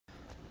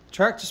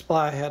Tractor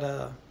Supply had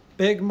a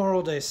big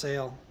Memorial Day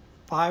sale,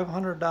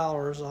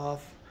 $500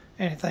 off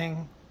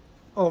anything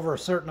over a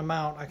certain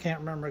amount. I can't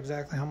remember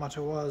exactly how much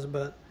it was,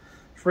 but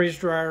freeze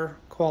dryer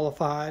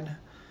qualified.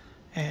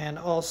 And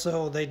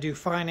also they do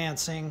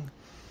financing,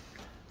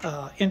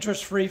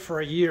 interest free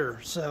for a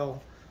year.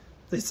 So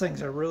these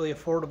things are really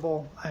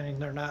affordable. I mean,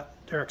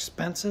 they're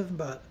expensive,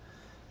 but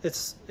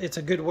it's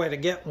a good way to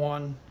get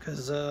one,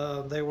 because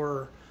they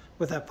were,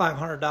 with that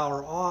 $500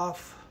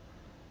 off,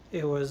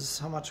 it was,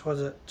 how much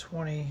was it?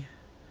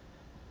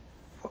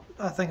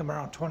 I think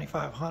around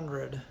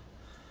 $2,500,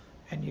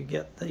 and you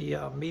get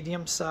the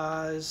medium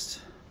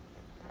sized,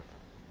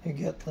 you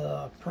get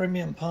the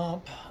premium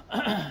pump.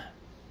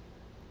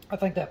 I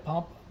think that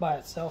pump by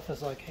itself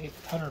is like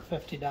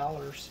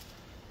 $850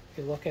 if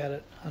you look at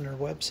it on their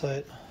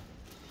website.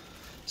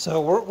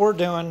 So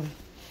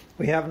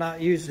we have not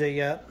used it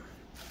yet,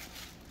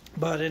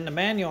 but in the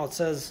manual it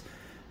says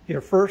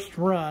your first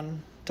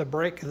run to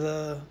break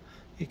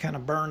you kind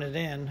of burn it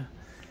in,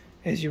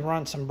 is you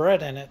run some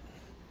bread in it.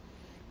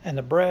 And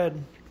the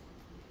bread,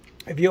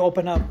 if you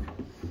open up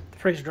the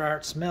freeze dryer,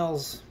 it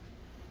smells,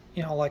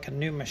 like a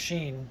new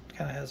machine.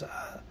 Kind of has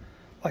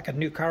like a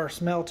new car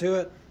smell to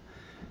it.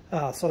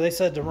 So they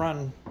said to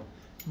run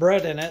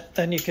bread in it,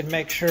 then you can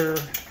make sure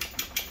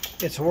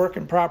it's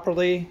working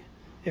properly.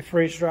 It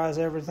freeze dries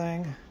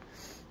everything,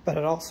 but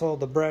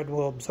the bread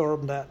will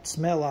absorb that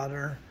smell out of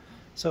there,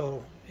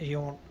 so you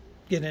won't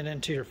get it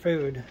into your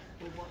food.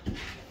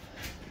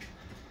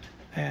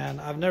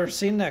 And I've never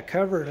seen that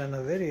covered in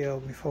a video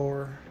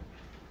before,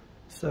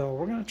 so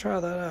we're going to try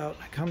that out.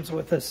 It comes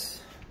with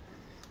this,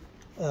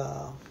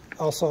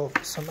 also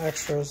some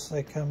extras.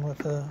 They come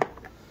with a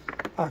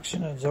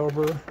oxygen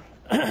absorber,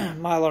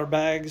 Mylar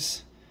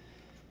bags.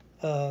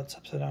 It's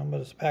upside down,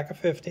 but it's a pack of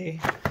 50.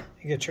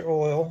 You get your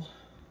oil.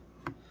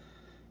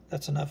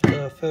 That's enough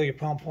to fill your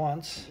pump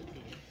once.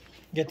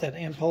 Get that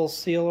impulse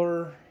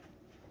sealer.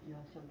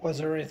 Was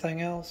there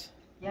anything else?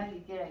 Yeah,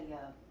 you get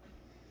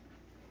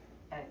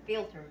a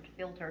filter to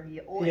filter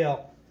your oil. Yeah,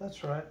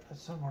 that's right.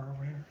 That's somewhere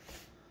over here.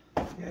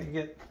 Yeah, you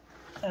get,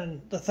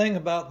 and the thing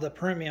about the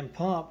premium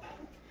pump,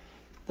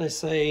 they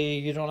say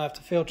you don't have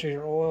to filter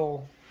your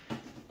oil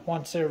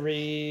once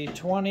every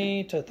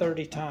 20 to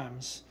 30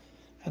 times.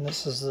 And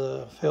this is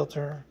the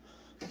filter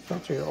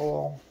your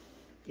oil.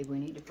 Did we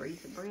need to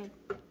freeze the bread?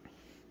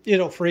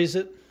 It'll freeze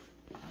it.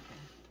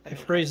 It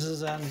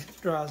freezes and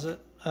dries it.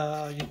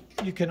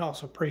 You can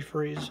also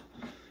pre-freeze.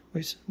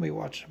 We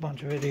watched a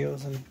bunch of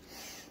videos and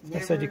they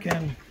said you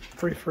can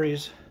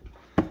pre-freeze.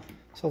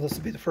 So this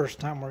will be the first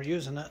time we're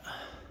using it.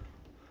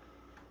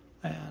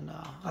 And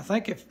I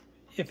think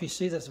if you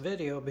see this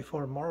video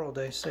before Memorial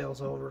Day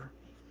sale's over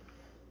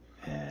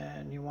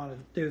and you want to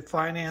do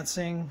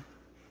financing,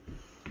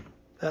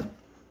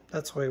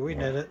 that's the way we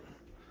did it.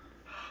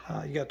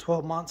 You got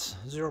 12 months,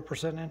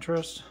 0%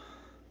 interest.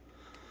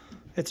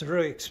 It's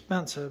really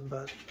expensive,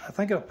 but I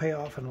think it'll pay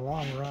off in the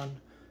long run.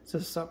 It's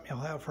just something you'll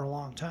have for a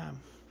long time.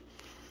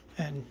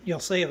 And you'll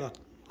save a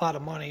lot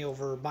of money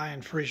over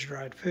buying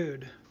freeze-dried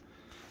food.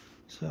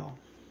 So,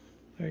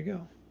 there you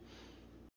go.